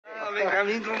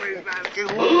Benjamín, ¿cómo estás? ¡Qué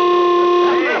gusto!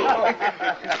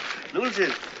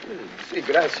 Dulces. Sí,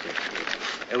 gracias.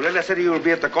 Eulena said you will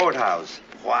be at the courthouse.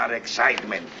 What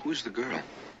excitement. Who's the girl?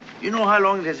 You know how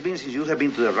long it has been since you have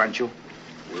been to the rancho?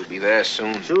 We'll be there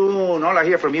soon. Soon. All I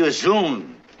hear from you is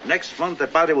soon. Next month, the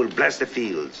padre will bless the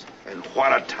fields. And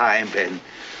what a time, Ben.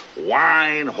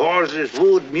 Wine, horses,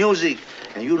 food, music.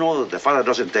 And you know that the father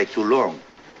doesn't take too long.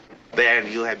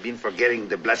 Ben, you have been forgetting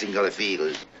the blessing of the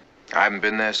fields. I haven't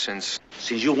been there since...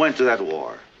 Since you went to that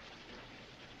war.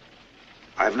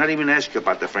 I've not even asked you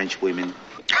about the French women.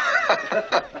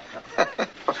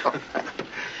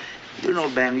 You know,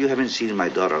 Ben, you haven't seen my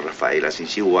daughter, Rafaela,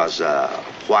 since she was,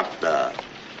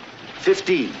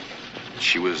 15.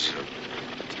 She was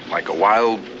like a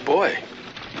wild boy.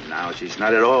 Now she's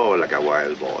not at all like a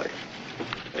wild boy.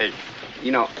 Hey,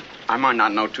 you know, I might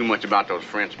not know too much about those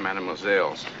French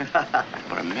mademoiselles.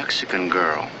 But a Mexican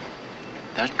girl,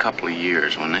 that couple of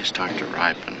years when they start to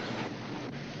ripen.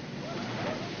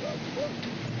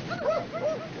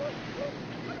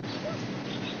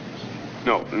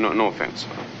 No offense.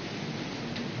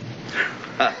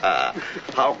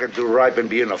 How can to ripen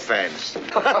be an offense?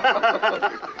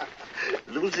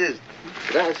 Dulces.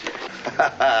 Gracias.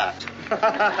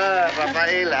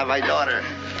 Rafaela, my daughter.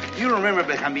 You remember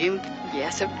Benjamin?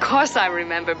 Yes, of course I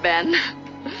remember, Ben.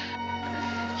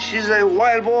 She's a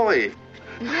wild boy.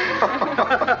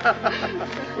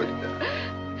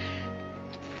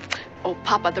 Oh,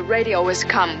 Papa, the radio has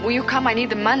come. Will you come? I need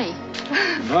the money.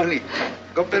 Money.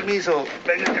 Con permiso.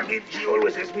 Benjamin, she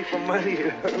always asks me for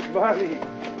money. Money.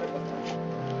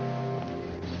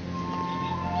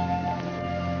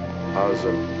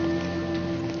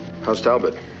 How's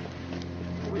Talbot?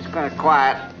 He's kind of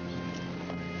quiet.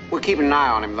 We're keeping an eye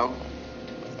on him, though.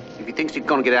 If he thinks he's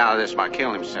gonna get out of this by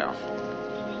killing himself,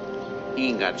 he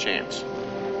ain't got a chance.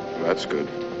 That's good.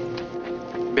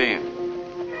 Ben,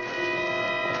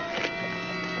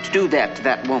 to do that to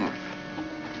that woman,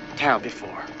 Tal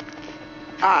before.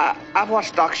 I've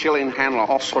watched Doc Schilling handle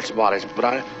all sorts of bodies, but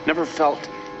I never felt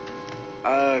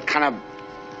kind of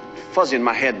fuzzy in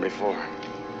my head before.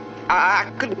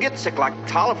 I couldn't get sick like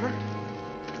Tolliver.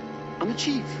 I'm the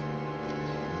chief.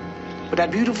 But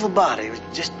that beautiful body was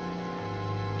just...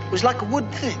 It was like a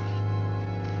wood thing.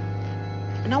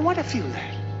 And I want to feel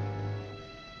that.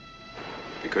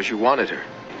 Because you wanted her.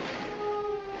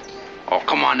 Oh,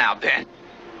 come on now, Ben.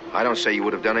 I don't say you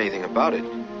would have done anything about it.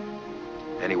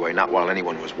 Anyway, not while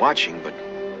anyone was watching, but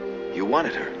you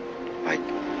wanted her. Like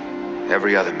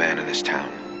every other man in this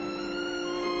town.